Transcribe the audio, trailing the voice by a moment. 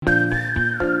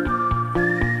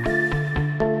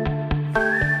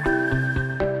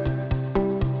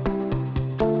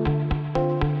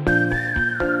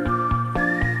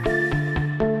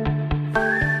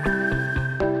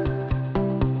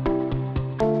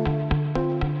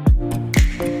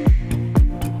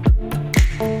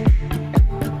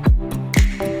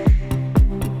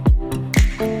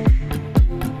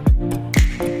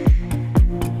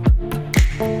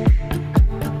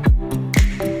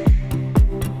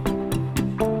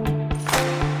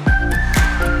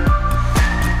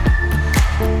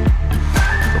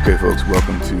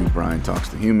Welcome to Brian Talks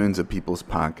to Humans, a people's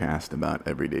podcast about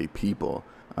everyday people.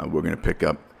 We're going to pick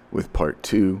up with part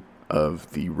 2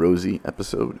 of the Rosie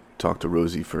episode. Talked to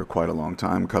Rosie for quite a long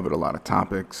time, covered a lot of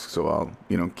topics, so I'll,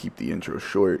 keep the intro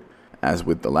short. As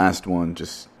with the last one,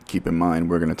 just keep in mind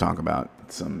we're going to talk about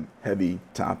some heavy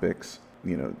topics.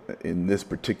 In this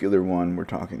particular one, we're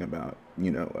talking about,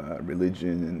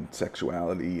 religion and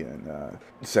sexuality and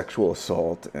sexual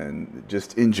assault and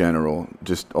just in general,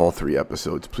 just all 3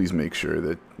 episodes. Please make sure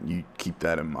that you keep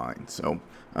that in mind. So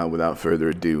without further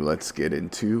ado, let's get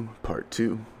into part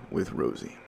 2 with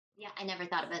Rosie. Yeah, I never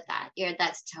thought about that.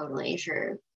 That's totally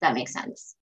true. That makes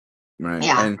sense. Right.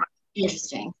 Yeah. And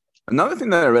interesting. another thing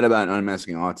that I read about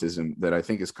unmasking autism that I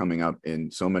think is coming up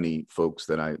in so many folks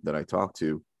that I talk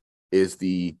to is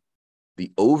the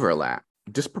overlap,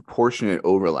 disproportionate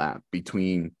overlap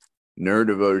between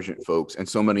neurodivergent folks and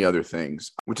so many other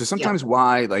things, which is sometimes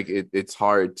why it's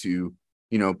hard to,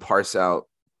 parse out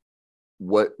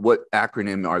what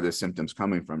acronym are the symptoms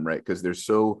coming from, right? Because there's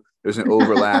an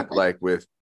overlap like with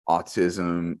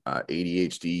autism,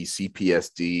 ADHD,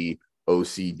 CPSD,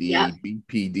 OCD,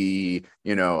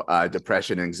 BPD,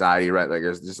 depression, anxiety, right? Like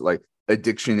there's just like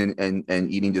addiction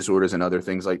and eating disorders and other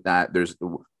things like that.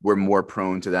 We're more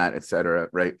prone to that, et cetera,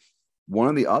 right? One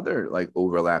of the other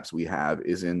overlaps we have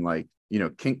is in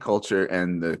kink culture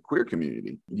and the queer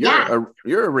community. You're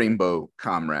a rainbow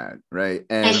comrade, right?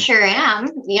 And I sure am.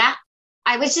 Yeah.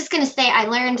 I was just going to say, I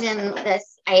learned in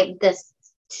this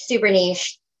super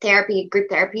niche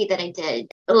group therapy that I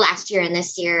did last year and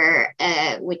this year,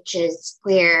 which is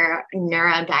queer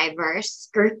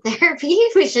neurodiverse group therapy,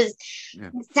 which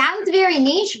sounds very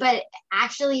niche, but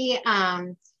actually,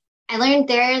 I learned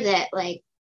there that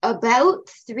about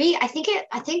I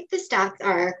think the stats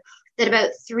are that about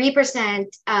 3%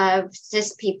 of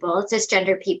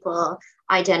cisgender people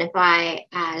identify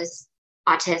as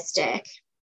autistic.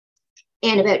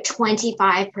 And about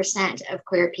 25% of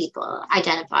queer people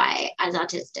identify as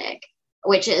autistic,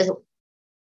 which is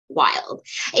wild.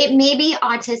 It may be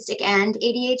autistic and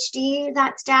ADHD,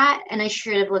 that stat, and I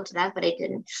should have looked it up, but I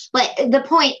didn't. But the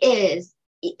point is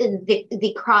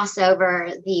the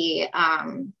crossover,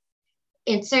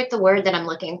 insert the word that I'm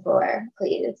looking for,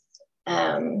 please.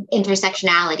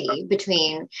 Intersectionality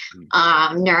between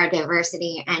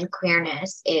neurodiversity and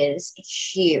queerness is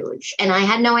huge. And I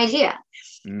had no idea.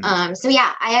 So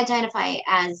yeah, I identify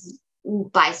as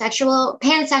bisexual.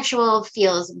 Pansexual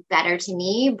feels better to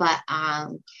me, but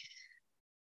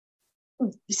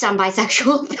some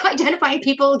bisexual identifying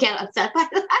people get upset by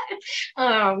that.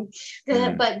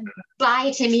 But bi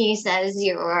to me says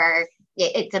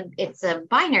it's a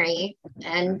binary,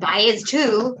 and bi is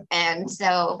 2, and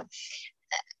so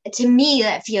to me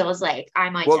that feels like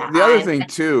I might. Well, the other thing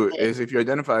too is if you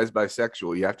identify as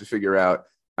bisexual, you have to figure out: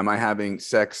 am I having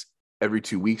sex every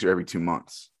 2 weeks or every 2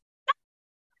 months?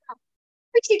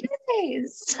 Every 2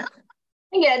 days.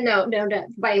 Yeah, no,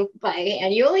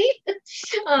 biannually.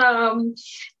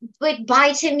 But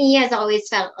bi to me has always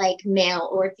felt like male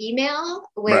or female,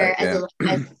 whereas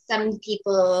as some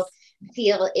people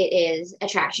feel it is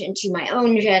attraction to my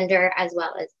own gender as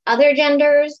well as other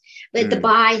genders. But the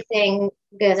bi thing,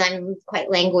 because I'm quite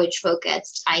language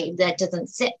focused, that doesn't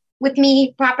sit with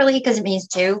me properly because it means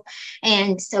 2.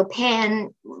 And so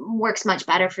pan works much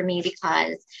better for me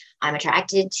because I'm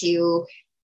attracted to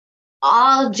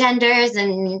all genders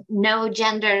and no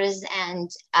genders and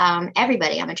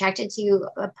everybody. I'm attracted to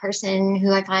a person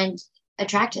who I find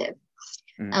attractive.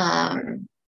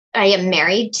 I am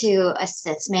married to a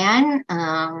cis man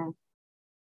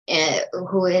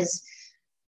who is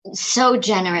so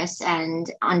generous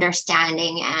and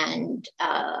understanding and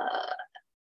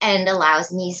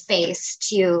allows me space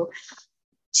to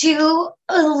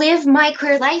live my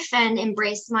queer life and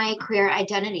embrace my queer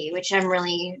identity, which I'm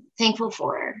really thankful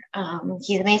for.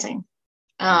 He's amazing.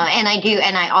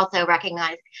 And I also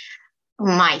recognize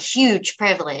my huge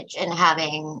privilege in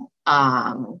having,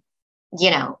 a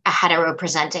hetero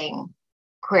presenting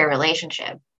queer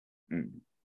relationship.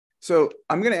 So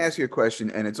I'm going to ask you a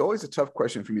question, and it's always a tough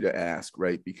question for you to ask,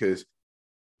 right? Because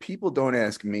people don't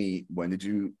ask me, when did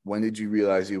you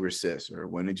realize you were cis, or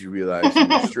when did you realize you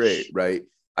were straight, right?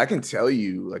 I can tell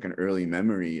you an early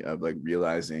memory of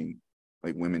realizing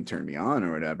women turn me on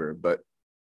or whatever, but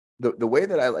the way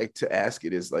that I like to ask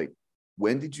it is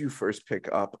when did you first pick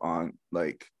up on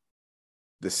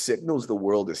the signals the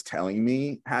world is telling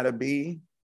me how to be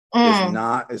is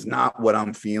not what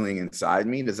I'm feeling inside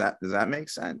me? Does that make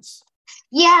sense?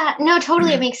 Yeah, no,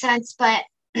 totally. It makes sense. But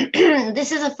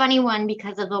this is a funny one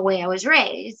because of the way I was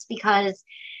raised, because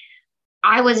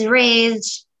I was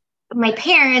raised, my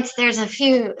parents, there's a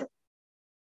few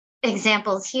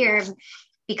examples here.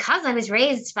 Because I was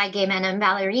raised by gay men and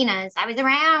ballerinas, I was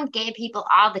around gay people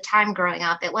all the time growing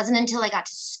up. It wasn't until I got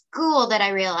to school that I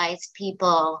realized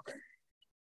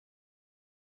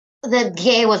that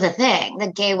gay was a thing,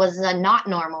 that gay was a not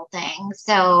normal thing.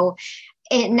 So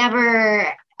it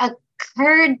never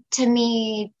occurred to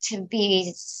me to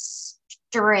be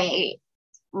straight,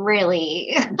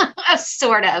 really,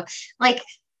 sort of. Like,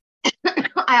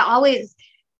 I always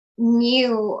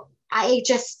knew, I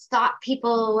just thought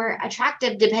people were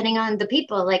attractive depending on the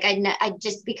people. Like, I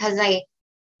just, because I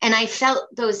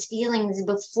felt those feelings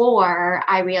before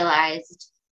I realized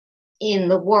in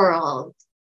the world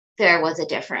there was a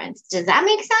difference. Does that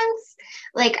make sense?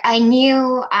 Like, I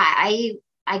knew, I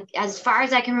as far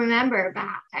as I can remember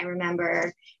back, I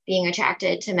remember being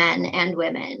attracted to men and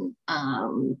women.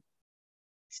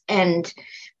 And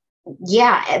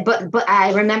yeah, but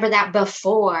I remember that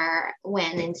before,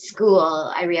 when in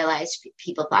school I realized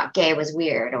people thought gay was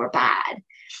weird or bad.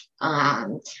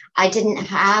 I didn't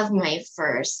have my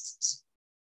first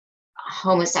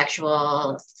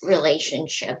homosexual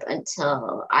relationship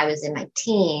until I was in my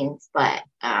teens, but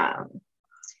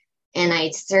and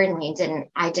I certainly didn't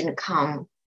come.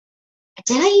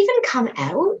 Did I even come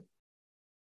out?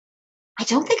 I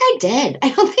don't think I did. I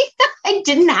don't think I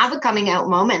didn't have a coming out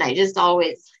moment. I just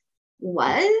always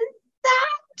was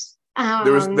that.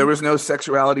 There was no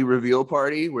sexuality reveal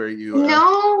party where you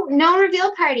no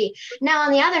reveal party. Now,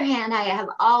 on the other hand, I have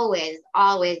always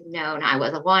known I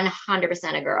was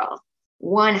 100% a girl,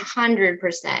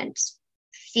 100%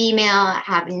 female.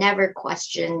 Have never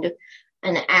questioned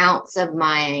an ounce of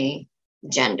my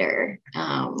gender,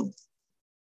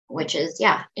 which is,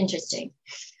 yeah, interesting.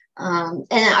 And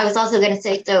I was also going to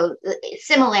say, so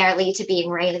similarly to being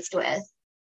raised with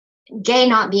gay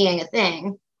not being a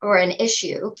thing or an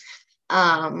issue,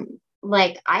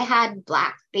 like, I had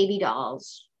black baby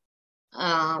dolls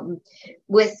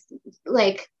with,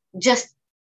 like, just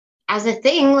as a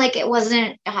thing. Like, it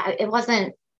wasn't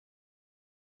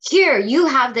here, you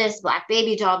have this black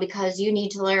baby doll because you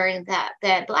need to learn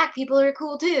that black people are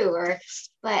cool too.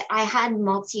 But I had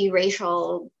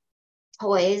multiracial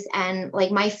toys, and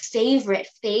like my favorite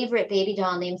baby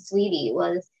doll named Sweetie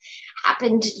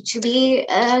happened to be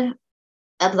a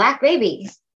black baby.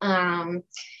 And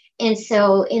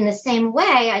so in the same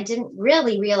way, I didn't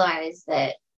really realize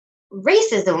that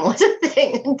racism was a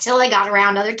thing until I got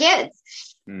around other kids.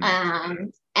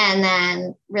 And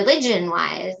then religion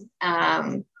wise,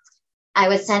 I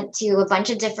was sent to a bunch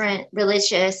of different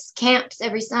religious camps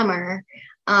every summer,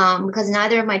 because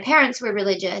neither of my parents were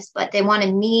religious, but they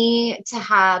wanted me to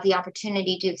have the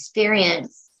opportunity to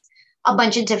experience a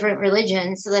bunch of different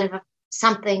religions so that if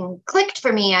something clicked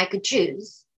for me, I could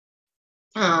choose.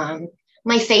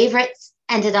 My favorites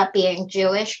ended up being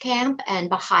Jewish camp and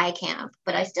Baha'i camp,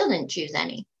 but I still didn't choose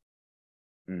any.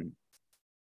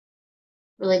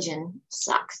 Religion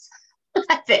sucks,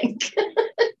 I think.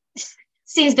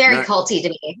 Seems very culty to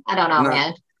me. I don't know,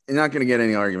 man. You're not going to get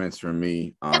any arguments from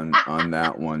me on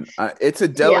that one. It's a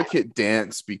delicate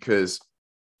dance, because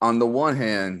on the one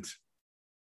hand,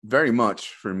 very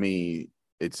much for me,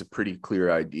 it's a pretty clear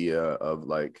idea of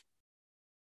like,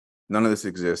 none of this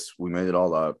exists. We made it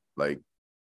all up. Like,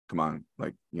 come on,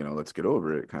 like, let's get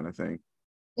over it, kind of thing.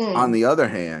 On the other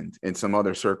hand, in some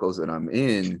other circles that I'm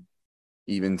in,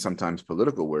 even sometimes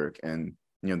political work, and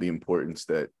the importance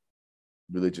that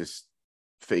religious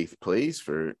faith plays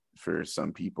for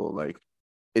some people, like,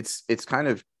 it's kind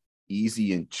of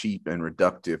easy and cheap and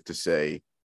reductive to say,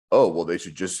 oh, well, they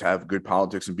should just have good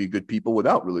politics and be good people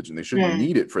without religion. They shouldn't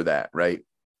need it for that, right?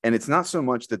 And it's not so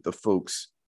much that the folks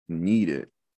need it,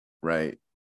 right?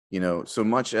 So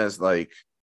much as like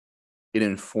it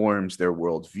informs their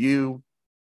worldview,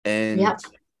 and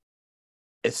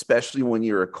especially when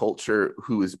you're a culture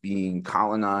who is being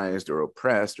colonized or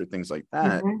oppressed or things like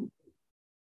that,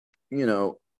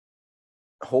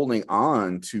 holding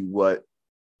on to what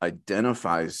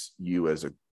identifies you as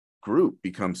a group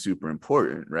becomes super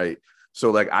important, right? So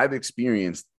like, I've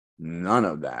experienced none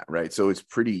of that, right? So it's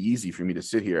pretty easy for me to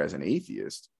sit here as an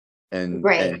atheist and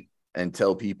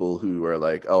tell people who are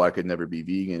like, oh, I could never be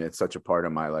vegan. It's such a part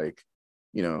of my, like,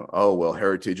 oh, well,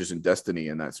 heritage isn't destiny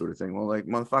and that sort of thing. Well, like,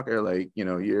 motherfucker, like,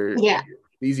 you're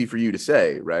easy for you to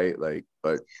say, right? Like,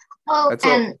 but that's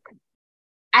and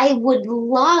I would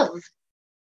love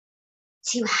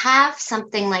to have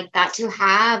something like that, to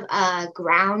have a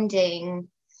grounding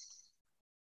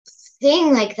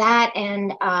thing like that,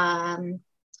 and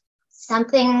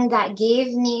something that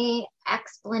gave me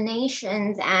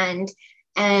explanations and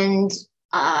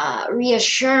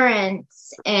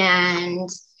reassurance and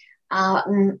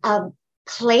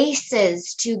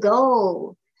places to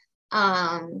go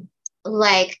um,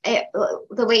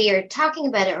 the way you're talking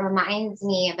about it reminds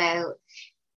me about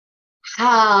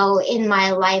how in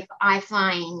my life I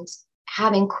find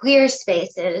having queer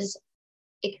spaces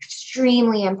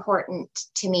extremely important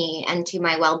to me and to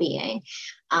my well-being.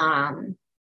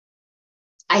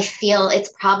 I feel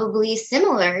it's probably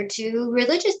similar to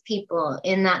religious people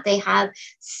in that they have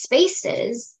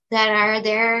spaces that are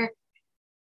their,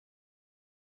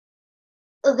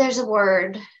 there's a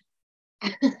word.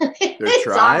 Their It's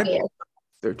tribe, obvious.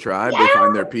 their tribe, Yeah, they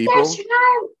find their their people.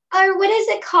 tribe. Or what is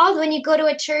it called when you go to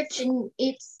a church and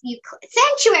it's you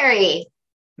sanctuary?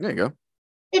 There you go.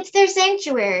 It's their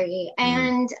sanctuary.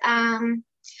 Mm. And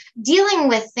dealing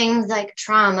with things like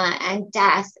trauma and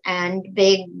death and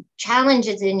big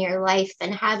challenges in your life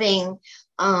and having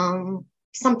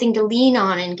something to lean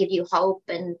on and give you hope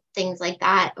and things like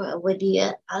that would be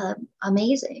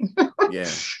amazing.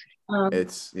 Yeah. um,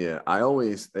 I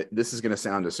always, this is going to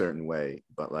sound a certain way,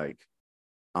 but like,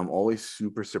 I'm always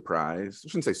super surprised. I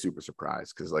shouldn't say super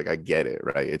surprised because like I get it,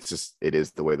 right? It's just, it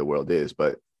is the way the world is,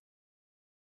 but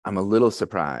I'm a little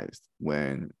surprised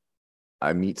when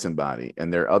I meet somebody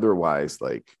and they're otherwise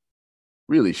like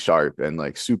really sharp and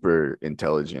like super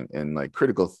intelligent and like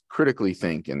critically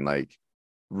think and like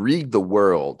read the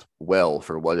world well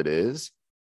for what it is.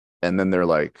 And then they're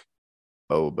like,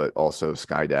 oh, but also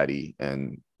Sky Daddy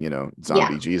and, yeah,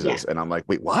 zombie yeah, Jesus. And I'm like,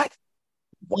 wait, what?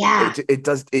 yeah,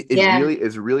 It yeah, really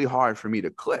is really hard for me to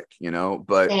click,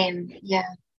 but same, yeah,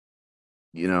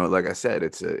 like I said,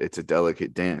 it's a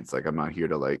delicate dance. Like I'm not here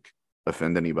to like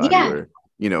offend anybody yeah. or,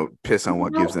 piss on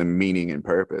what gives No, them meaning and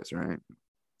purpose, right?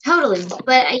 totally.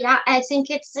 But yeah, I think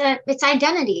it's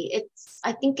identity.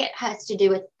 I think it has to do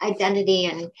with identity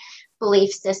and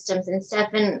belief systems and stuff.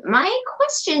 And my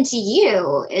question to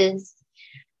you is,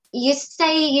 you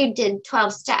say you did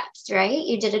 12 steps, right?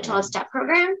 You did a 12-step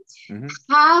program. Mm-hmm.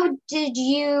 How did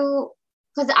you,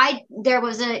 because there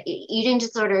was a eating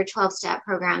disorder 12-step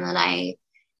program that I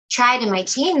tried in my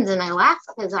teens and I left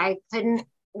because I couldn't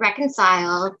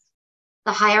reconcile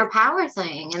the higher power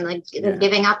thing and like the Yeah.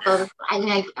 giving up of, I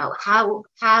think,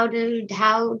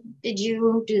 how did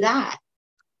you do that?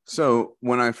 So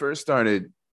when I first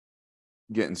started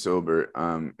getting sober,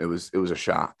 it was a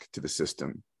shock to the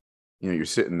system. You're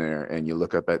sitting there and you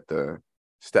look up at the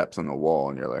steps on the wall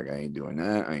and you're like, I ain't doing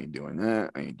that, I ain't doing that,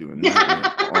 I ain't doing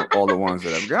that. All the ones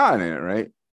that I've gotten in it,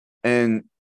 right? And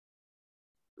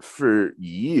for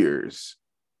years,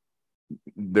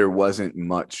 there wasn't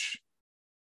much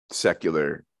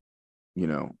secular, you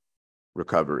know,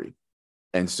 recovery.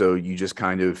 And so you just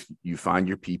kind of you find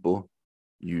your people,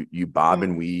 you bob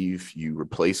and Mm, weave, you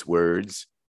replace words,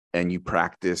 and you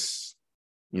practice,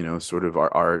 sort of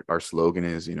our slogan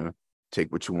is, take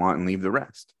what you want and leave the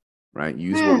rest, right?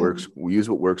 Use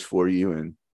what works for you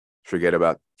and forget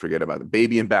about the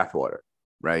baby in bathwater,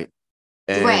 right?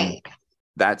 And right,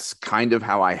 that's kind of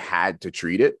how I had to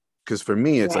treat it. Because for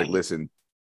me, it's like, right, listen,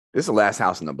 this is the last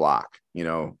house in the block,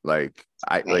 like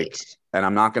right. and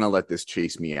I'm not gonna let this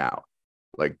chase me out.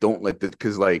 Like, don't let this,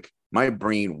 because like my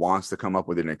brain wants to come up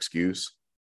with an excuse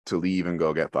to leave and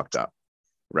go get fucked up,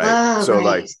 right? Oh, So right.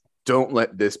 like, don't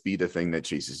let this be the thing that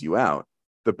chases you out.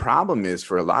 The problem is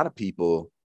for a lot of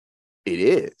people, it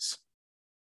is.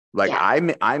 Like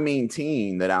Yeah. I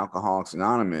maintain that Alcoholics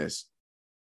Anonymous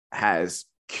has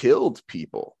killed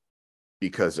people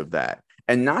because of that,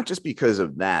 and not just because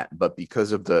of that, but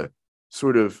because of the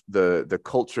sort of the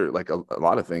culture. Like a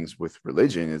lot of things with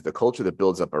religion is the culture that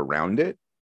builds up around it,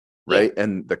 Yeah. right?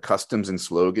 And the customs and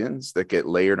slogans that get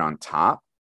layered on top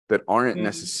that aren't Mm,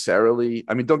 necessarily,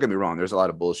 I mean, don't get me wrong, there's a lot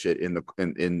of bullshit in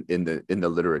the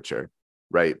literature,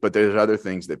 right? But there's other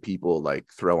things that people like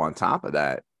throw on top of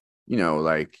that.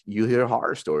 Like you hear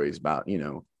horror stories about,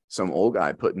 some old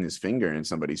guy putting his finger in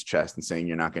somebody's chest and saying,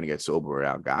 you're not going to get sober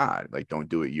without God. Like, don't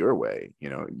do it your way.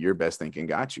 Your best thinking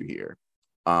got you here.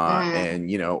 mm,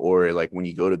 And, or like when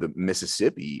you go to the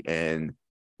Mississippi and,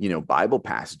 Bible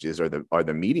passages are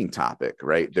the meeting topic,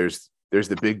 right? There's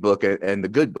the big book and the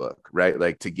good book, right?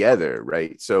 Like together,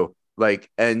 right? So like,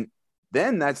 and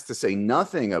then that's to say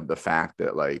nothing of the fact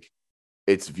that like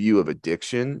its view of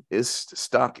addiction is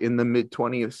stuck in the mid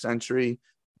 20th century.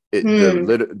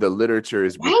 mm. The literature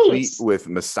is Right. replete with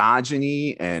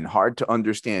misogyny and hard to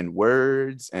understand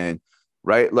words and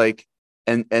right, like,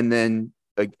 and then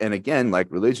and again, like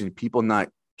religion, people not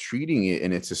treating it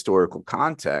in its historical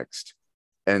context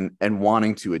and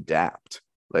wanting to adapt.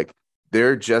 Like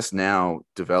they're just now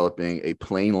developing a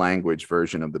plain language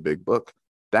version of the big book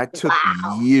that took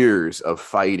Wow. years of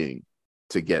fighting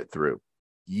to get through.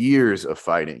 Years of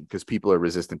fighting because people are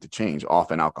resistant to change.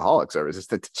 Often alcoholics are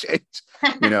resistant to change.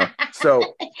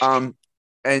 So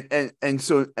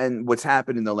And what's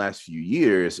happened in the last few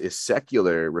years is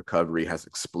secular recovery has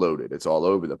exploded. It's all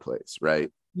over the place,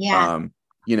 right? Yeah.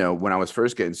 When I was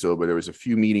first getting sober, there was a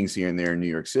few meetings here and there in New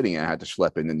York City, and I had to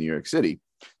schlep into New York City.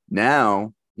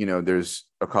 Now, there's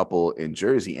a couple in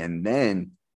Jersey. And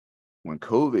then when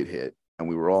COVID hit and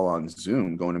we were all on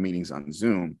Zoom, going to meetings on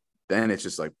Zoom, then it's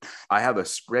just like, I have a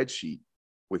spreadsheet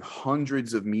with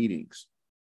hundreds of meetings.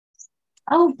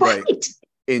 Oh, right.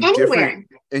 In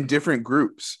different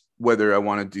groups, whether I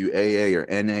want to do AA or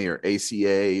NA or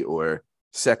ACA or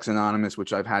Sex Anonymous,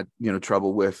 which I've had,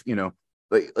 trouble with,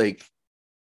 like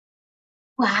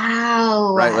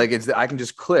wow. Right. Like I can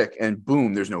just click and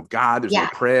boom, there's no God, there's no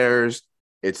prayers.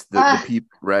 It's the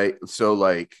people, right? So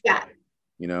like, now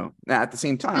at the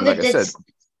same time, like I said,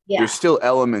 there's still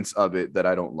elements of it that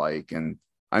I don't like, and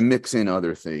I mix in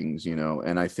other things,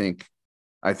 and I think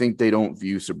they don't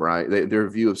view sobriety. Their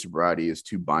view of sobriety is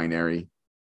too binary,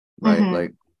 right? Mm-hmm.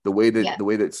 Like the way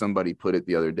that somebody put it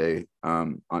the other day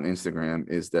on Instagram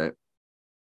is that,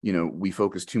 we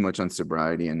focus too much on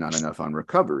sobriety and not enough on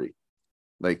recovery.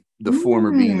 Like the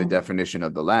former being the definition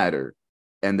of the latter,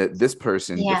 and that this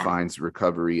person defines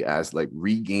recovery as like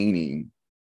regaining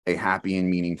a happy and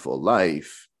meaningful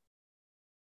life,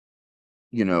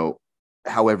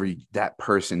 however that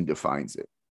person defines it,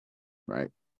 right?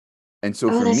 And so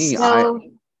for me,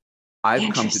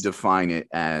 I've come to define it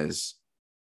as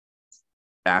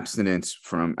abstinence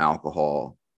from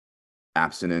alcohol,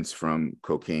 abstinence from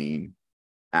cocaine,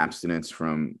 abstinence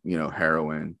from,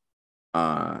 heroin,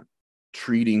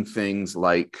 treating things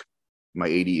like my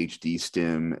ADHD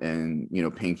stim and,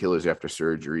 painkillers after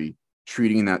surgery,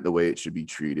 treating that the way it should be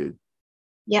treated.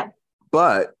 Yep.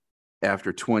 But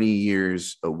after 20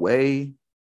 years away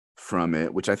from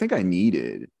it, which I think I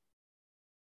needed,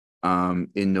 in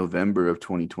November of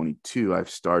 2022, I've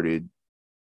started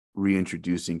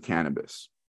reintroducing cannabis.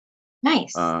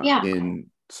 Nice. In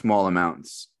small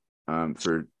amounts,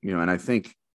 for, and I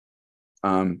think,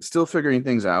 still figuring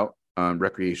things out,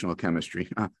 recreational chemistry,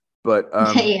 but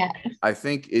I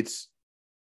think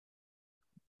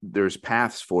there's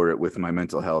paths for it with my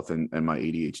mental health and my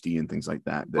ADHD and things like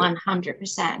that.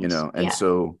 100%. And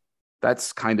so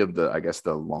that's kind of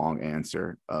the long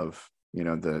answer of,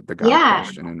 the God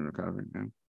question in recovery.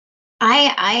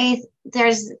 I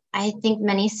think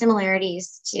many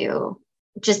similarities to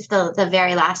just the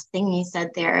very last thing you said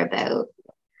there about,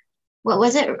 what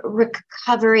was it?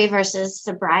 Recovery versus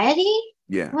sobriety?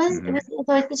 Yeah. Was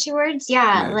those the two words?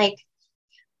 Yeah. Like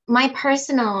my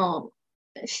personal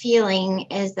feeling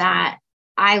is that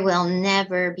I will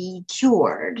never be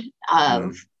cured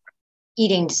of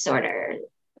eating disorder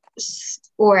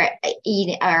or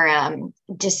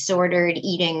disordered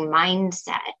eating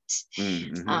mindset.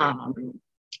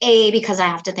 Because I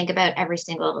have to think about every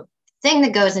single thing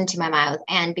that goes into my mouth,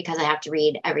 and because I have to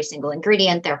read every single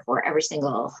ingredient, therefore every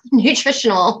single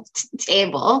nutritional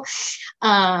table.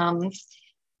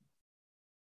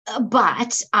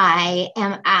 But I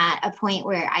am at a point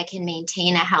where I can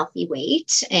maintain a healthy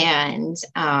weight and,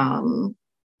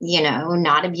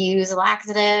 not abuse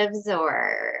laxatives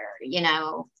or,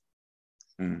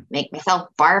 make myself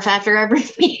barf after every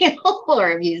meal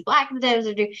or abuse laxatives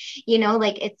or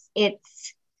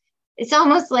it's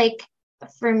almost like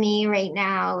for me right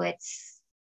now, it's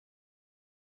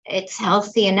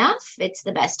healthy enough. It's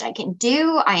the best I can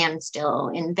do. I am still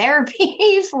in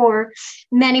therapy for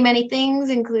many, many things,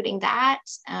 including that.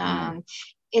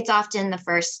 It's often the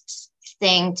first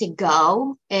thing to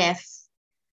go if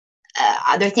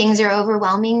other things are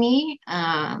overwhelming me.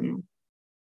 I'll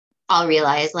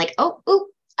realize like, oh,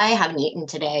 I haven't eaten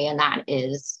today. And and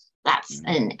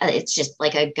it's just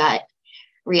like a gut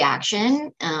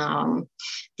reaction.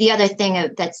 The other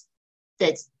thing that's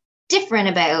different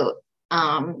about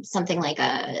something like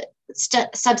a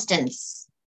substance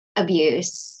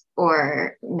abuse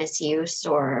or misuse,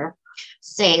 or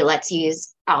say, let's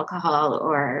use alcohol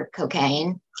or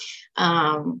cocaine.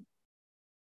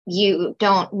 You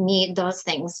don't need those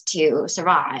things to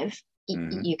survive.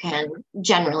 You can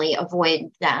generally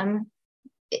avoid them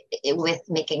with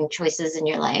making choices in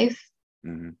your life.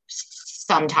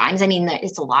 Sometimes, I mean,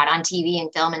 it's a lot on TV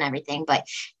and film and everything, but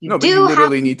you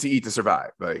literally need to eat to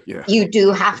survive. Like, you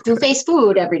do have to face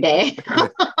food every day.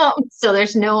 So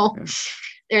there's no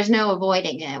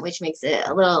avoiding it, which makes it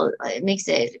it makes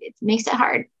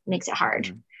it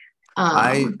hard.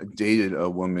 I dated a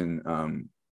woman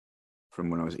from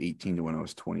when I was 18 to when I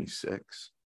was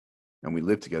 26, and we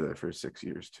lived together for 6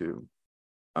 years too.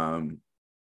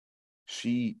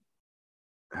 She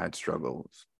had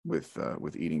struggles with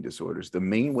eating disorders. The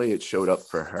main way it showed up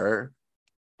for her,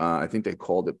 I think they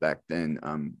called it back then,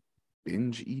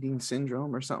 binge eating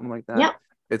syndrome or something like that. Yep.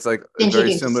 It's like Binge very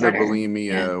eating similar to disorder.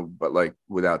 bulimia, but like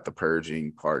without the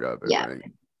purging part of it, Yeah.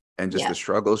 right? And just the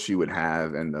struggles she would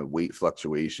have, and the weight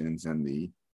fluctuations, and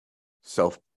the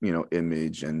self,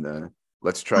 image, and the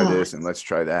let's try this and let's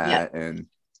try that. And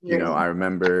I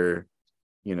remember,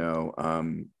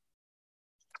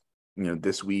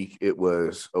 this week it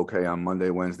was okay, on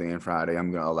Monday, Wednesday, and Friday I'm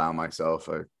going to allow myself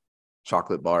a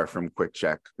chocolate bar from Quick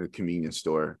Check, the convenience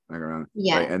store, right?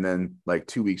 And then like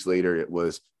 2 weeks later it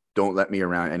was, don't let me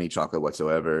around any chocolate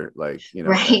whatsoever, right. And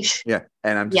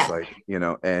I'm just like,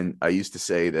 and I used to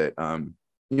say that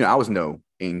I was no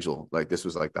angel. Like, this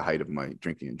was like the height of my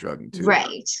drinking and drugging too,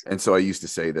 right? And so I used to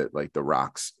say that like the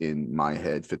rocks in my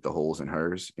head fit the holes in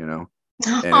hers, and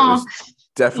it was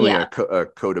definitely a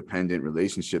codependent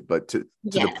relationship. But to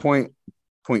the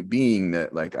point being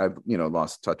that, like, I've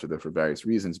lost touch with her for various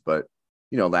reasons, but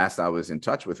last I was in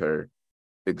touch with her,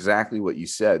 exactly what you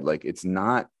said, like, it's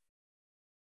not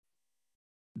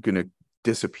gonna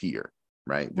disappear,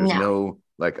 right? There's no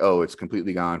like, oh, it's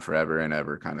completely gone forever and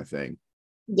ever kind of thing.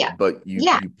 But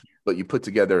you put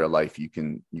together a life you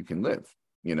can live,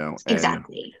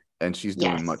 exactly. And she's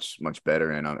doing much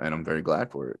better, and I'm very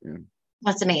glad for it.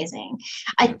 That's amazing.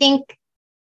 I think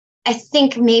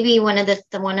maybe one of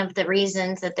the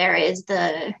reasons that there is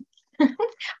the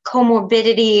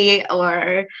comorbidity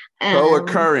or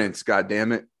co-occurrence, God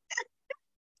damn it,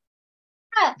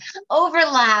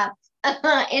 overlap,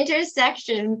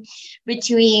 intersection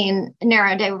between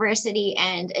neurodiversity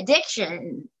and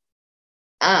addiction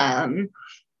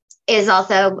is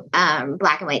also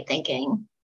black and white thinking.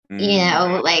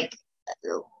 Like,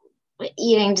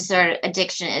 eating disorder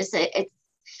addiction is it's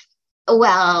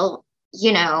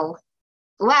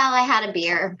I had a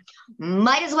beer,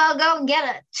 might as well go and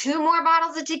get 2 more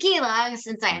bottles of tequila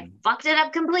since I fucked it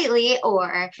up completely.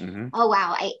 Or oh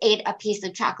wow, I ate a piece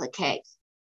of chocolate cake,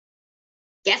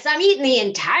 guess I'm eating the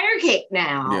entire cake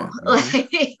now.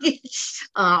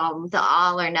 The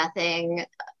all or nothing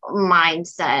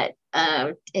mindset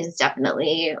is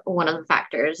definitely one of the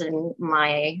factors in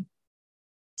my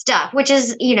stuff, which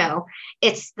is,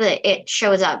 it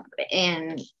shows up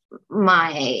in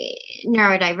my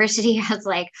neurodiversity as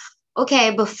like,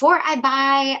 okay, before I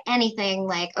buy anything,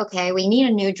 like, okay, we need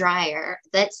a new dryer.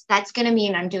 That's going to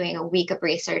mean I'm doing a week of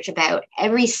research about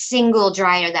every single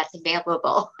dryer that's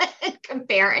available,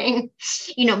 comparing,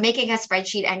 making a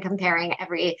spreadsheet and comparing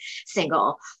every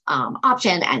single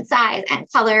option and size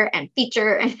and color and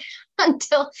feature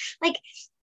until like,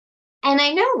 and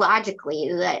I know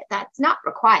logically that that's not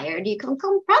required. You can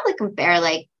probably compare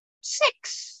like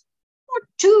 6 or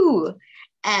 2.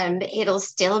 And it'll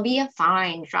still be a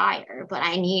fine dryer, but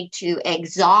I need to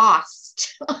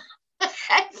exhaust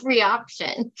every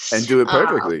option. And do it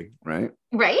perfectly, right?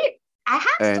 Right? I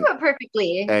have to do it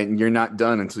perfectly. And you're not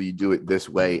done until you do it this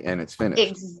way and it's finished.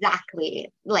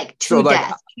 Exactly. Like to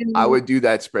death. I would do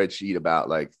that spreadsheet about,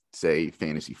 like, say,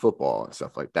 fantasy football and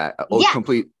stuff like that.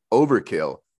 Complete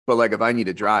overkill. But like, if I need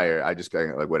a dryer, I just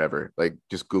go like, whatever, like,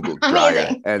 just Google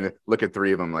dryer and look at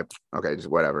 3 of them, like, okay, just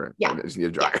whatever. I just need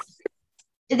a dryer.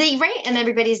 Right, and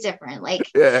everybody's different. Like,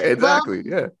 exactly.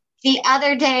 The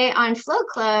other day on Flow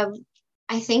Club,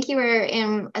 I think you were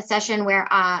in a session where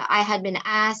I had been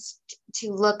asked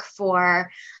to look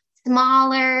for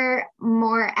smaller,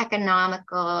 more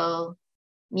economical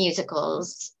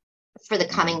musicals for the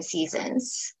coming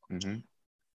seasons,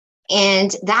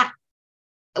 and that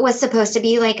was supposed to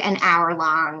be like an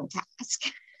hour-long task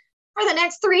for the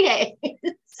next 3 days.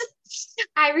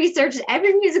 I researched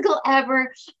every musical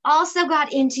ever, also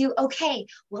got into, okay,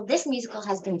 well, this musical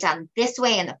has been done this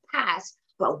way in the past,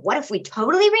 but what if we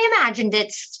totally reimagined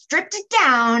it, stripped it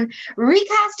down,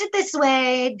 recast it this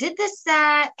way, did this,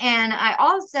 that, and I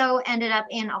also ended up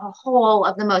in a hole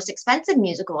of the most expensive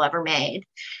musical ever made,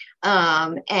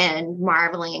 and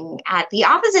marveling at the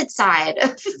opposite side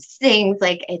of things.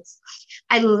 Like,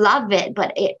 I love it,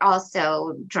 but it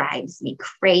also drives me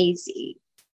crazy.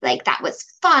 Like, that was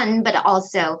fun, but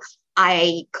also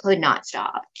I could not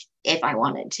stop if I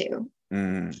wanted to.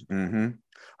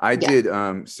 I did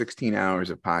 16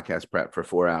 hours of podcast prep for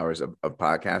 4 hours of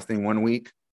podcasting one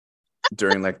week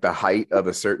during like the height of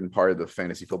a certain part of the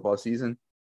fantasy football season.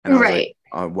 And I was like,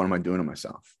 what am I doing to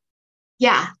myself?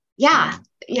 Yeah.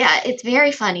 It's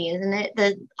very funny, isn't it?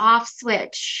 The off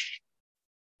switch.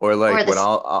 Or like, what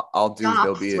I'll do is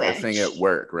there'll be a thing at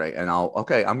work, right? And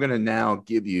I'm going to now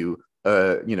give you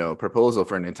proposal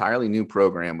for an entirely new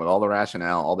program with all the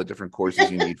rationale, all the different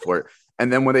courses you need for it.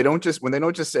 And then when they don't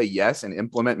just say yes and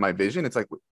implement my vision, it's like,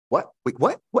 what? Wait,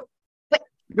 what?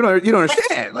 You don't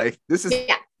understand. Like, this is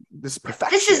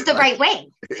perfection. This is the right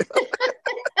way.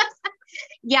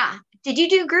 Yeah. Did you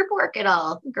do group work at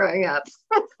all growing up?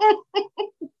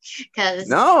 Because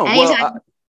No, anytime. well,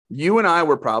 you and I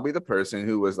were probably the person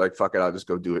who was like, fuck it, I'll just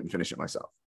go do it and finish it myself.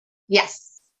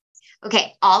 Yes.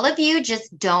 Okay. All of you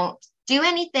just don't do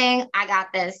anything. I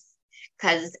got this.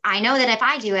 Because I know that if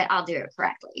I do it, I'll do it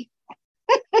correctly.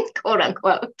 Quote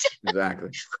unquote.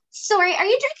 Exactly. Sorry, are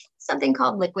you drinking something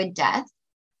called Liquid Death?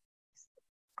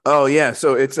 Oh yeah.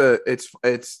 So it's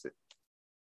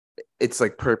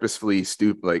like purposefully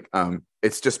stupid. Like,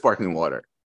 it's just sparkling water.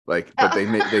 Like, but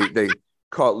they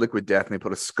call it Liquid Death and they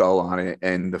put a skull on it,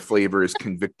 and the flavor is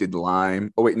convicted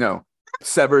lime. Oh wait, no,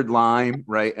 severed lime,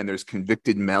 right? And there's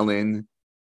convicted melon,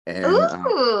 and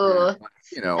Ooh,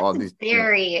 all these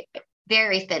very,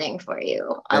 very fitting for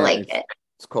you. I like it.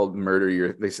 It's called murder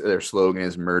your. Their slogan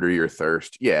is murder your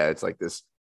thirst. Yeah, it's like this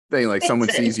thing. Like someone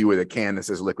sees you with a can that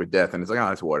says Liquid Death, and it's like,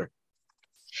 oh, it's water.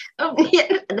 Oh,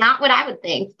 yeah, not what I would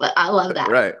think, but I love that.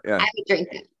 Right? Yeah. I would drink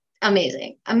it.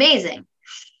 Amazing.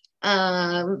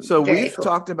 So we've cool.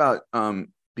 talked about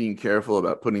being careful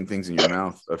about putting things in your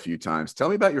mouth a few times. Tell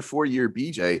me about your 4-year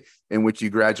BJ in which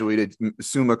you graduated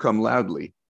summa cum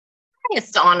laude.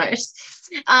 Highest honors.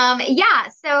 Yeah.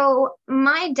 So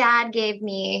my dad gave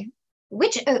me,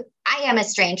 which I am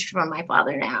estranged from my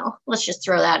father now. Let's just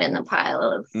throw that in the pile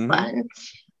of fun.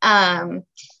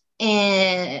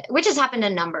 And which has happened a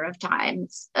number of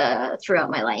times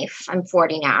throughout my life. I'm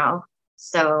 40 now.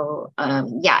 So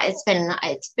yeah, it's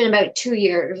been about 2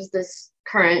 years, this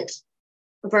current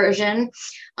version.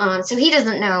 So he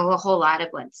doesn't know a whole lot of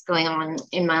what's going on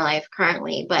in my life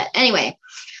currently. But anyway,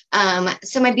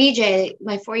 so my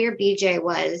 4-year BJ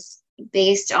was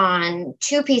based on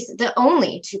the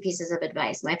only two pieces of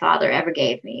advice my father ever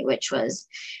gave me, which was,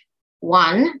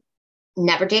 one,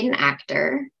 never date an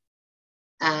actor.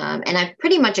 And I've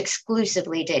pretty much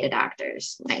exclusively dated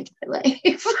actors my entire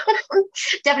life.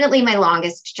 Definitely my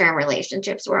longest term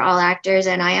relationships were all actors,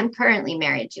 and I am currently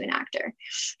married to an actor.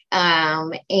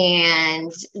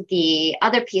 And the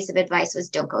other piece of advice was,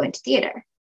 don't go into theater,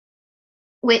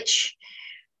 which,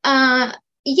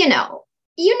 you know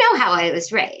how I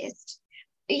was raised.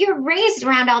 You're raised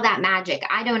around all that magic.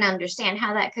 I don't understand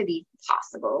how that could be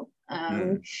possible.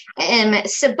 And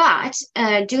so, but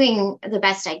doing the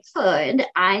best I could,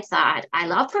 I thought I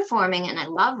love performing and I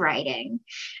love writing.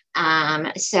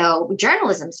 So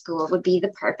journalism school would be the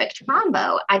perfect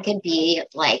combo. I could be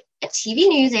like a TV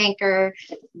news anchor,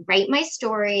 write my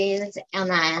stories, and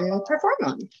then perform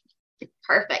them.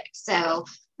 Perfect. So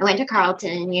I went to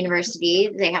Carleton University.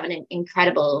 They have an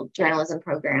incredible journalism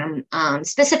program,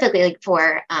 specifically like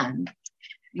for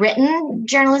written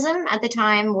journalism at the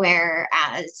time,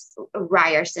 whereas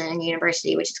Ryerson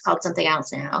University, which is called something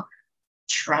else now,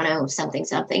 Toronto something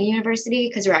University,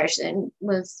 because Ryerson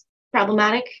was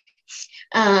problematic.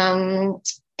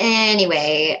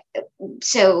 Anyway,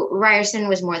 so Ryerson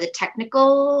was more the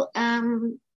technical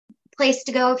place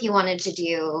to go if you wanted to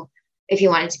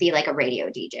be like a radio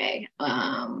DJ.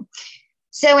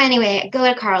 So anyway, go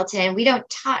to Carleton. We don't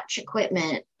touch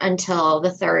equipment until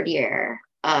the third year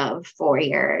of 4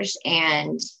 years.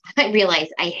 And I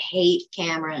realized I hate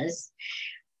cameras.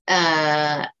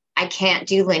 I can't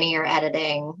do linear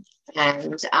editing.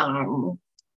 And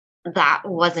that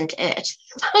wasn't it.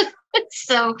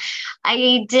 So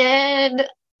I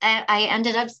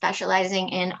ended up specializing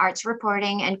in arts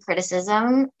reporting and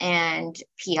criticism and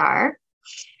PR.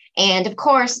 And of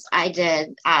course, I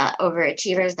did,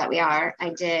 overachievers that we are, I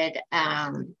did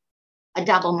a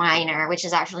double minor, which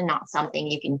is actually not something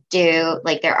you can do.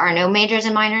 Like, there are no majors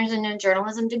and minors in a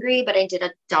journalism degree, but I did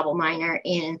a double minor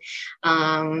in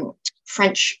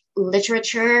French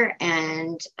literature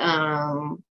and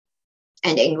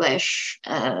English.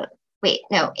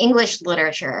 English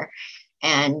literature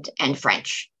and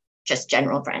French, just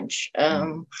general French.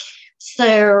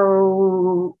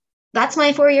 So that's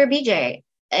my 4-year BJ.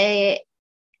 I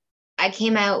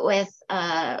came out with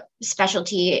a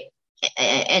specialty,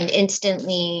 and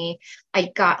instantly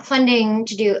I got funding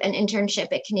to do an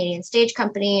internship at Canadian Stage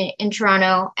Company in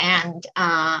Toronto and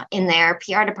in their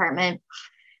PR department.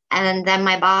 And then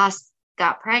my boss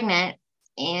got pregnant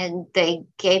and they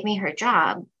gave me her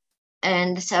job.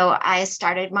 And so I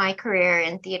started my career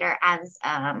in theater as,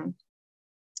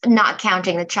 not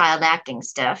counting the child acting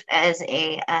stuff, as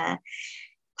a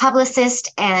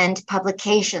publicist and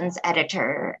publications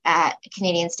editor at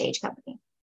Canadian Stage Company.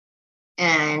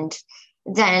 And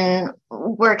then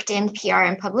worked in PR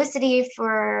and publicity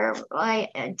for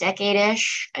like a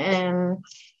decade-ish in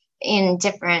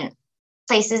different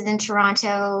places in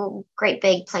Toronto, great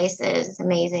big places,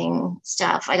 amazing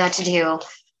stuff. I got to do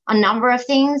a number of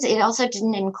things. It also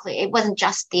didn't include, it wasn't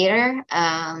just theater.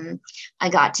 I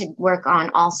got to work on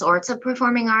all sorts of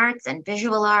performing arts and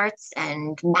visual arts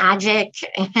and magic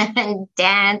and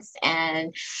dance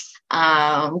and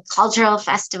cultural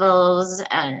festivals.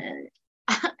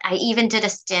 I even did a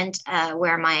stint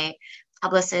where my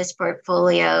publicist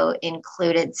portfolio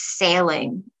included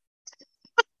sailing.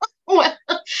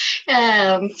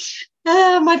 um,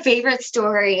 my favorite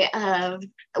story of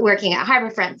working at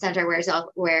Harborfront Center, where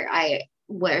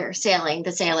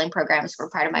the sailing programs were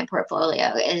part of my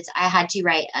portfolio, is I had to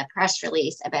write a press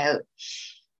release about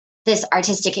this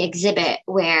artistic exhibit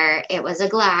where it was a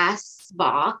glass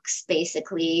box,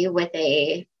 basically, with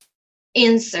a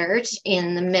insert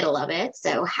in the middle of it,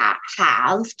 so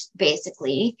halved,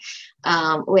 basically,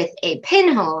 with a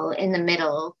pinhole in the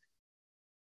middle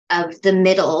of the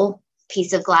middle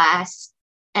piece of glass,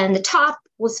 and the top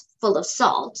was full of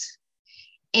salt.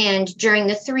 And during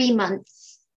the 3-month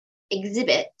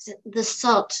exhibit, the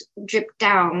salt dripped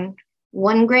down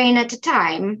 1 grain at a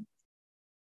time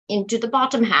into the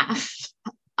bottom half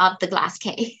of the glass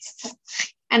case.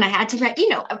 And I had to write,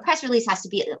 a press release has to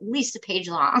be at least a page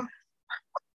long.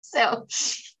 So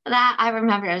that I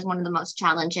remember as one of the most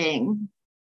challenging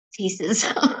pieces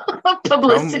of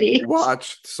publicity. Come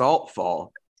watch salt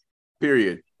fall.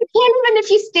 Period. You can't even, if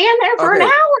you stand there for an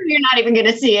hour, you're not even going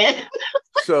to see it.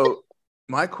 So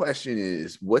my question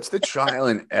is, what's the trial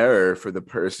and error for the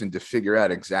person to figure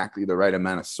out exactly the right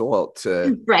amount of salt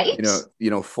to,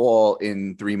 fall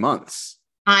in 3 months?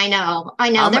 I know.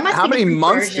 How many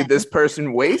months did this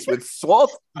person waste with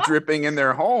salt dripping in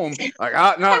their home? Like,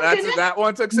 that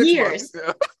one took 6 years.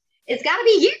 months. It's got to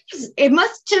be years. It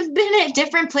must have been at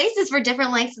different places for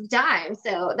different lengths of time.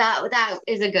 So that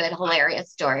is a good,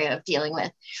 hilarious story of dealing with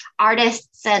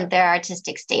artists and their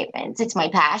artistic statements. It's my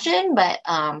passion, but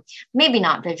maybe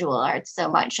not visual arts so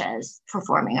much as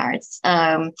performing arts.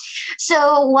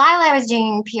 So while I was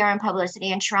doing PR and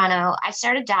publicity in Toronto, I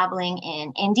started dabbling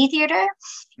in indie theater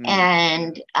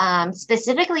and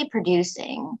specifically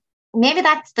producing. Maybe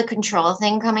that's the control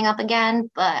thing coming up again,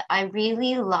 but I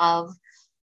really love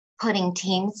putting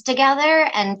teams together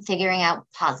and figuring out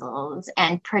puzzles,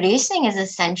 and producing is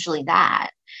essentially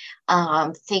that,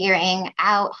 figuring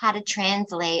out how to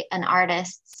translate an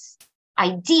artist's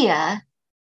idea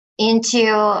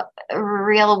into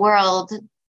real world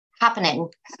happening.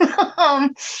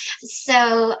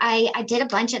 So I did a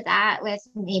bunch of that with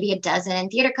maybe a dozen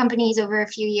theater companies over a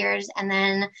few years, and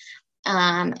then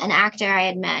an actor I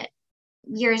had met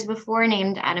years before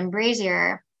named Adam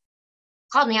Brazier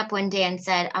called me up one day and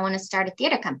said, I want to start a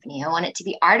theater company. I want it to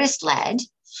be artist-led,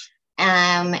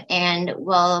 and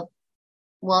we'll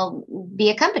be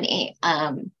a company.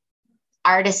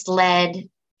 Artist-led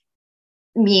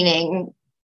meaning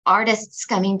artists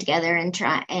coming together and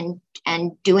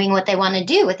doing what they want to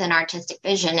do with an artistic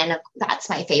vision. And that's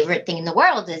my favorite thing in the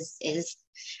world is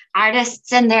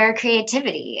artists and their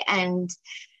creativity. And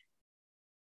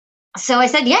so I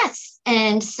said yes.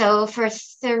 And so for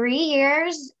 3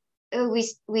 years,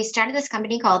 we started this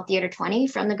company called Theater 20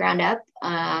 from the ground up.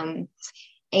 I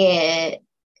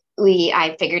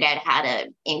figured out how to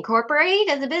incorporate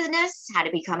as a business, how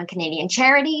to become a Canadian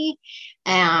charity.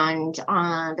 And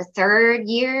on the 3rd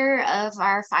year of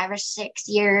our 5 or 6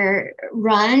 year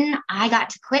run, I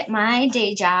got to quit my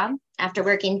day job after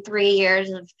working 3 years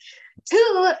of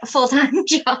 2 full-time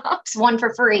jobs, 1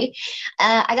 for free.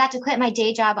 I got to quit my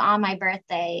day job on my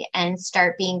birthday and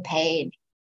start being paid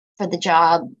for the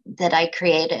job that I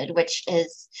created, which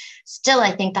is still,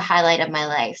 I think, the highlight of my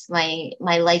life. My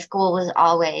life goal was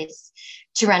always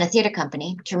to run a theater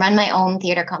company, to run my own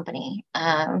theater company.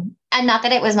 And not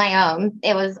that it was my own,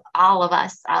 it was all of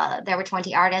us. There were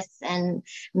 20 artists and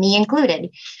me included,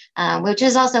 which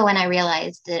is also when I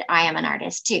realized that I am an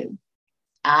artist too,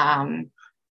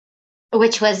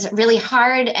 which was really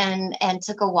hard and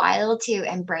took a while to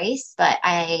embrace, but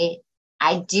I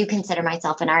do consider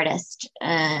myself an artist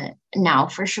now,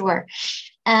 for sure.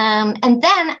 And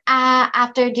then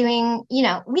after doing,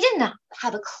 we didn't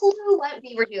have a clue what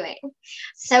we were doing.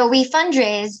 So we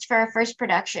fundraised for our first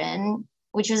production,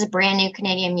 which was a brand new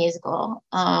Canadian musical.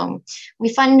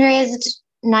 We fundraised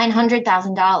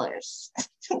 $900,000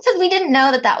 because we didn't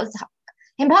know that was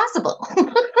impossible.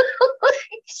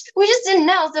 We just didn't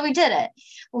know, so we did it.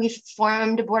 We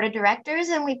formed a board of directors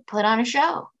and we put on a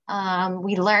show.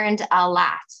 We learned a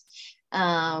lot,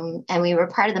 and we were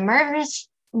part of the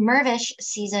Mirvish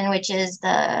season, which is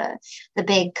the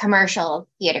big commercial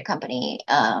theater company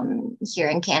here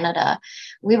in Canada.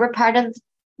 We were part of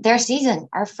their season,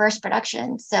 our first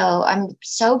production. So I'm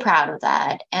so proud of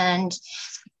that. And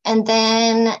And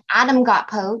then Adam got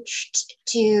poached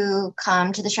to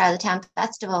come to the Charlottetown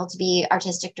Festival to be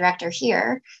artistic director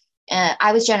here.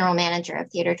 I was general manager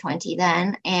of Theater 20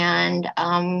 then. And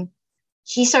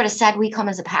he sort of said, we come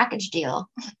as a package deal.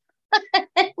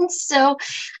 And so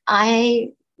I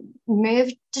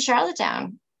moved to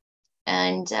Charlottetown.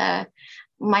 And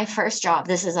my first job,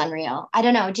 this is unreal. I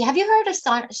don't know. Have you heard of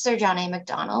Sir John A.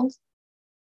 Macdonald?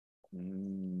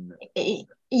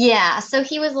 Yeah. So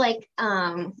he was like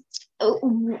the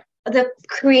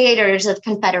creators of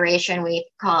Confederation, we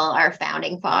call our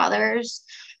founding fathers.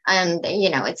 And,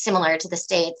 it's similar to the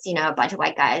States, a bunch of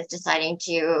white guys deciding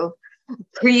to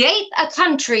create a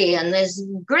country in this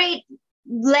great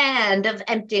land of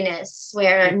emptiness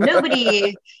where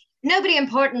nobody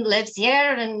important lives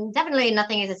here, and definitely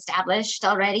nothing is established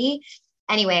already.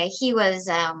 Anyway, he was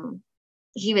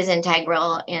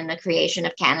integral in the creation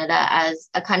of Canada as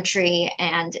a country,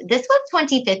 and this was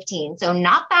 2015, so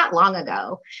not that long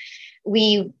ago.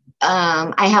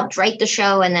 I helped write the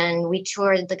show, and then we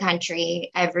toured the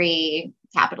country, every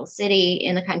capital city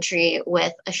in the country,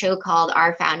 with a show called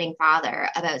Our Founding Father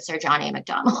about Sir John A.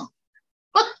 Macdonald,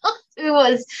 who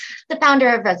was the founder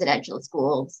of residential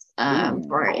schools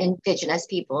for Indigenous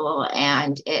people.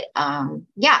 And it,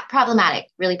 problematic,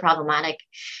 really problematic.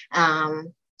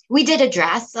 We did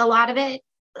address a lot of it,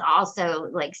 also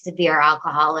like severe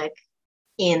alcoholic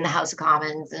in the House of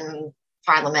Commons and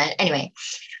Parliament. Anyway,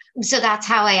 so that's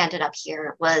how I ended up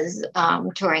here, was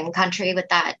touring the country with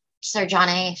that Sir John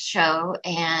A. show.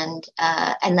 And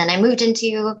then I moved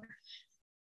into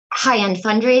high-end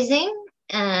fundraising.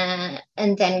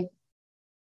 And then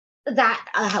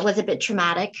that was a bit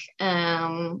traumatic.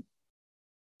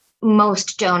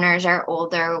 Most donors are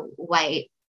older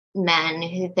white men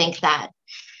who think that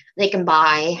they can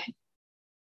buy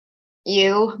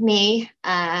me,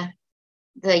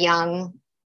 the young,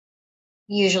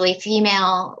 usually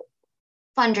female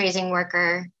fundraising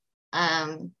worker,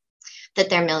 that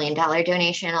their $1 million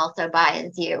donation also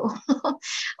buys you,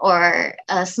 or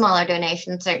a smaller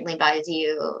donation certainly buys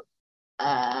you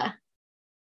on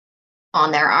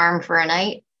their arm for a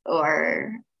night,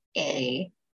 or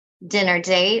a dinner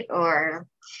date, or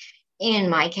in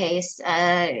my case,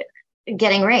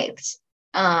 getting raped.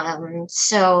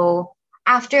 So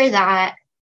after that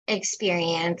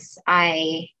experience,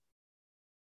 I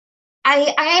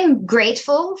am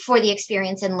grateful for the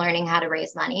experience in learning how to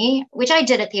raise money, which I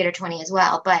did at Theater 20 as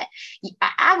well. But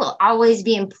I will always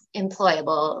be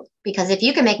employable, because if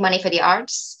you can make money for the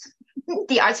arts,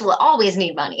 the arts will always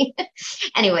need money.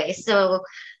 Anyway, so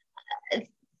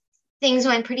things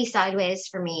went pretty sideways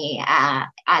for me at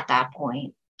that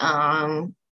point. I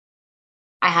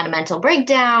had a mental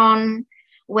breakdown,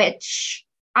 which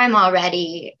I'm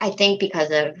already, I think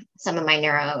because of some of my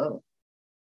neuro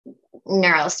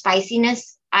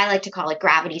spiciness, I like to call it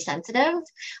gravity sensitive,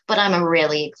 but I'm a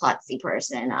really klutzy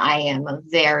person. I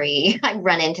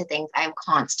run into things. I'm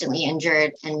constantly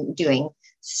injured and doing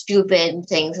stupid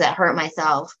things that hurt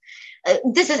myself.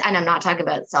 And I'm not talking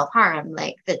about self-harm,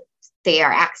 like that they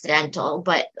are accidental,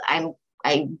 but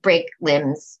I break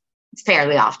limbs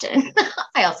fairly often.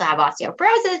 I also have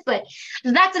osteoporosis, but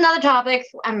that's another topic.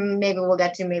 Maybe we'll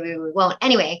get to, maybe we won't.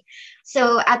 Anyway,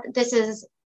 so this is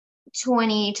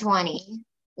 2020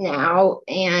 now,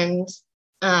 and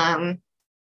that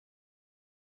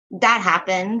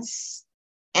happens,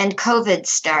 and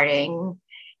COVID's starting,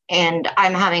 and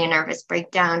I'm having a nervous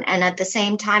breakdown. And at the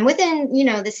same time, within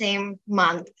the same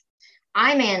month,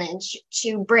 I managed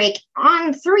to break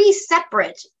on 3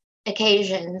 separate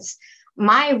occasions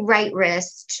my right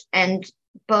wrist and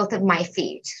both of my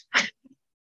feet.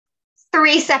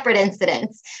 3 separate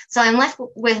incidents. So I'm left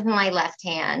with my left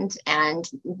hand and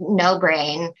no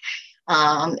brain.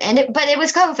 But it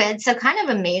was COVID, so kind of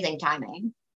amazing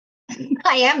timing.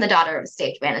 I am the daughter of a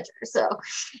stage manager, so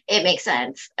it makes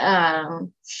sense.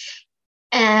 So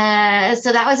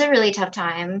that was a really tough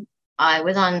time. I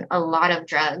was on a lot of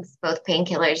drugs, both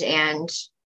painkillers and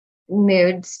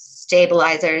mood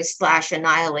stabilizers /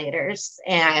 annihilators.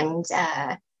 And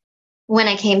when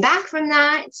I came back from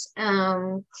that,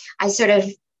 I sort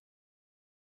of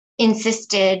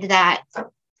insisted that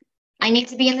I need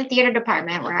to be in the theater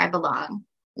department where I belong,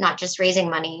 not just raising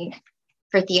money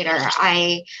for theater.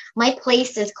 My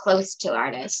place is close to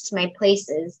artists. My place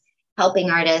is helping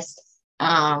artists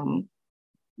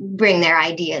bring their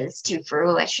ideas to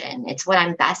fruition. It's what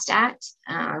I'm best at,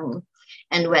 and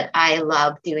what I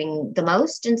love doing the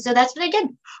most. And so that's what I did.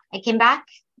 I came back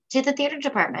to the theater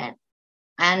department,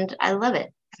 and I love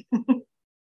it.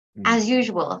 As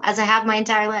usual, as I have my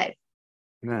entire life.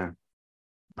 Yeah.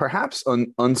 Perhaps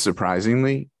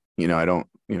unsurprisingly, I don't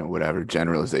whatever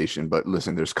generalization, but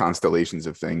listen, there's constellations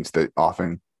of things that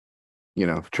often,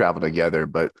 travel together.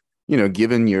 But,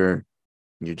 given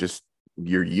just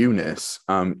your you-ness,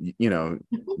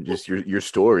 just your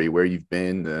story, where you've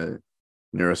been, the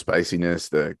neurospiciness,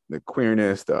 the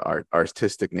queerness, the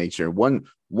artistic nature, one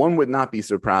would not be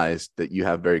surprised that you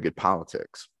have very good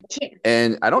politics. Yeah.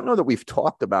 And I don't know that we've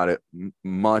talked about it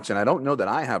much, and I don't know that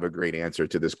I have a great answer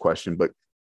to this question, but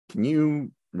can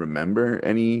you remember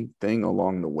anything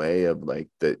along the way of like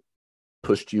that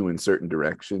pushed you in certain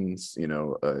directions,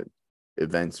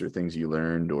 events or things you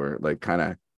learned, or like kind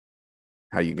of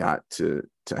how you got to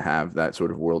have that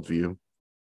sort of worldview?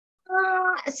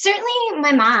 Certainly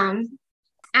my mom,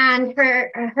 and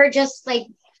her just like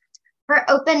her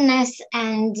openness,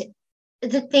 and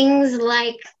the things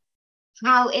like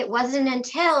how it wasn't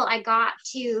until I got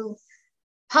to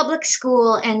public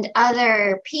school and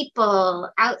other people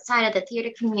outside of the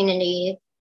theater community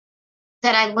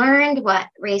that I learned what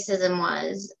racism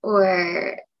was,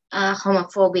 or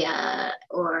homophobia,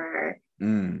 or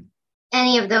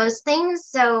any of those things.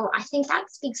 So I think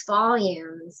that speaks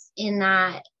volumes, in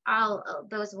that all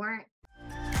those weren't.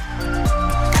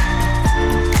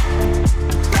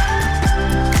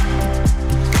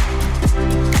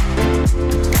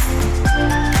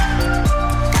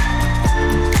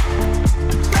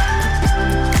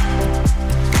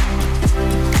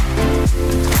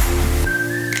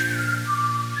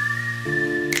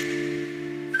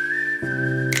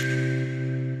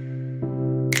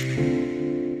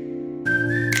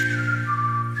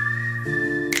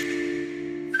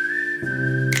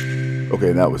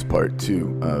 Okay, that was part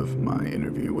 2 of my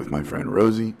interview with my friend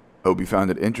Rosie. Hope you found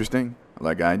it interesting,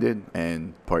 like I did.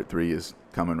 And part 3 is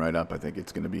coming right up. I think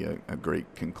it's going to be a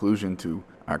great conclusion to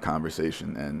our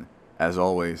conversation. And as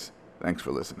always, thanks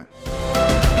for listening.